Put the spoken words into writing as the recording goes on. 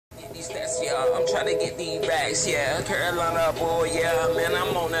y'all. I'm trying to get these racks, yeah. Carolina boy, yeah, man,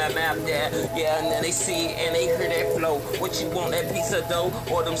 I'm on that map there. Yeah, and then they see and they hear that flow. What you want, that piece of dough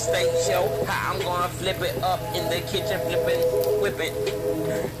or them steak show? How I'm gonna flip it up in the kitchen, flipping, whipping.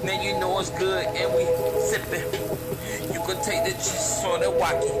 Now you know it's good and we sipping. You could take the juice or the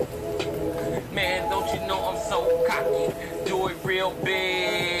walkie. Man, don't you know I'm so cocky? Do it real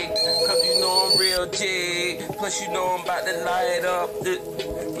big, cause you know I'm real jig. Plus you know I'm about to light up the,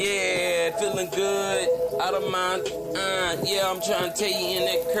 yeah, feeling good, out of mind. Yeah, I'm trying to tell you in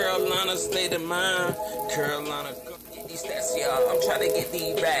that Carolina state of mind. Carolina, these stats, y'all. I'm trying to get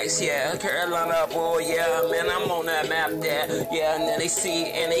these racks, yeah. Carolina boy, yeah, man, I'm on that map there. Yeah, and then they see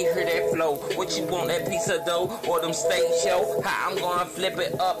and they hear that flow. What you want, that piece of dough or them steak show? How I'm gonna flip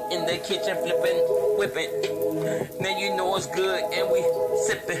it up in the kitchen, flipping, whipping. Now you know it's good and we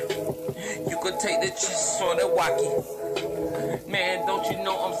sipping. You could take the juice or the walkie. Man, don't you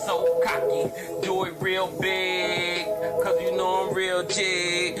know I'm so cocky? Do it real big, cause you know I'm real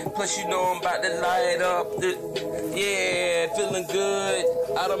jig. Plus you know I'm about to light up the, yeah, feeling good,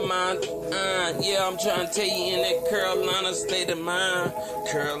 out of mind. Yeah, I'm trying to tell you in that Carolina state of mind.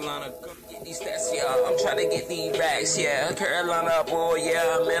 Carolina, these stats, y'all. I'm trying to get these racks, yeah. Carolina boy,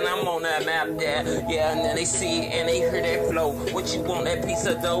 yeah, man, I'm on that map there. Yeah, and then they see and they hear that flow. What you want, that piece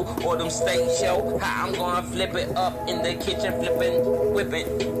of dough or them steak show? How I'm gonna flip it up in the kitchen, flipping,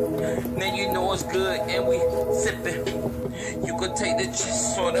 whipping. Now you know it's good and we sipping. You could take the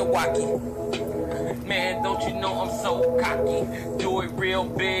juice or the walkie. Man, don't you know I'm so cocky? Do it real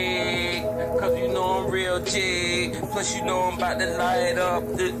big, cause you know I'm real jig. Plus you know I'm about to light up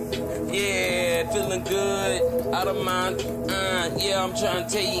the, yeah, feeling good, out of mind. Yeah, I'm trying to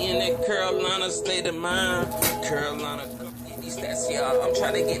tell you in that Carolina state of mind. Carolina, these stats, y'all. I'm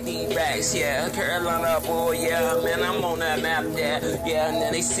trying to get these racks, yeah. Carolina boy, yeah, man, I'm on that map there. Yeah, and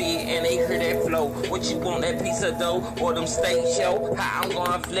then they see and they hear that flow. What you want, that piece of dough or them steak show? How I'm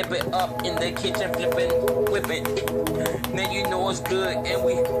gonna flip it up in the kitchen, flipping, whipping. Now you know it's good and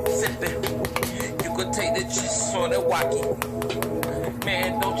we sipping. You could take the juice or the walkie.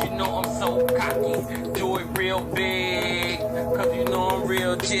 Man, don't you know I'm so cocky? Do it real big, cause you know I'm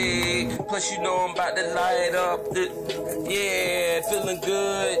real jig. Plus you know I'm about to light up the, yeah, feeling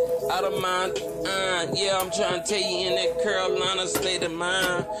good, out of mind. Yeah, I'm trying to tell you in that Carolina state of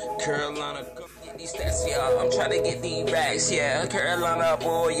mind. Carolina, these stats, y'all. I'm trying to get these racks, yeah. Carolina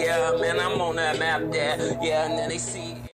boy, yeah, man, I'm on that map there. Yeah, and then they see